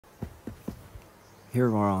Here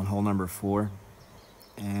we are on hole number 4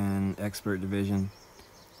 and expert division,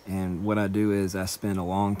 and what I do is I spend a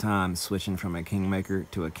long time switching from a kingmaker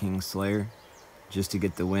to a king slayer just to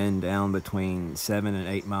get the wind down between 7 and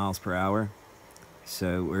 8 miles per hour.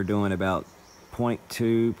 So we're doing about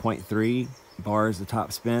 0.2, 0.3 bars of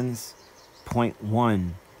top spins,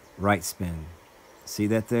 0.1 right spin. See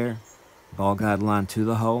that there? Ball guide line to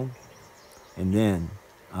the hole, and then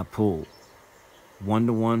I pull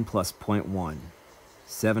 1-to-1 plus 0.1.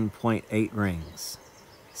 7.8 rings.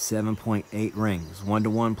 7.8 rings.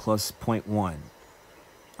 1-to-1 plus 0.1.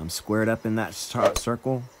 I'm squared up in that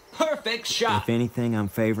circle. Perfect shot. If anything, I'm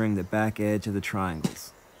favoring the back edge of the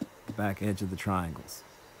triangles. The back edge of the triangles.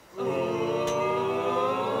 Drop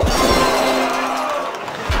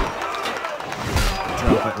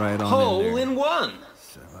it right on Hole in one.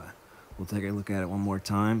 So we'll take a look at it one more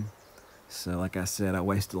time. So like I said, I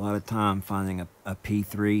waste a lot of time finding a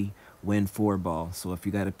P3 win 4 ball. So if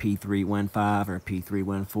you got a P3 win 5 or a P3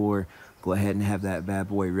 win 4, go ahead and have that bad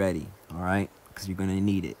boy ready, all right? Because you're going to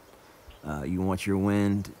need it. You want your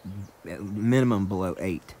wind at minimum below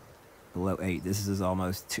 8. Below 8. This is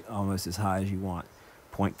almost as high as you want.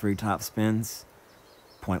 0.3 top spins,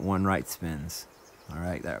 0.1 right spins. All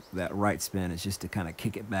right, that right spin is just to kind of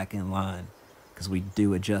kick it back in line, because we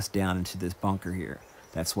do adjust down into this bunker here.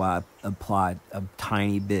 That's why I applied a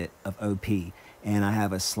tiny bit of OP, and I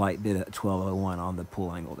have a slight bit of 1201 on the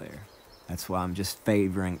pull angle there. That's why I'm just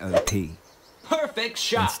favoring OP. Perfect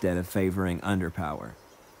shot. Instead of favoring underpower.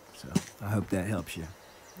 So I hope that helps you.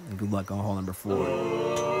 And good luck on hole number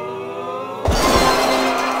 4.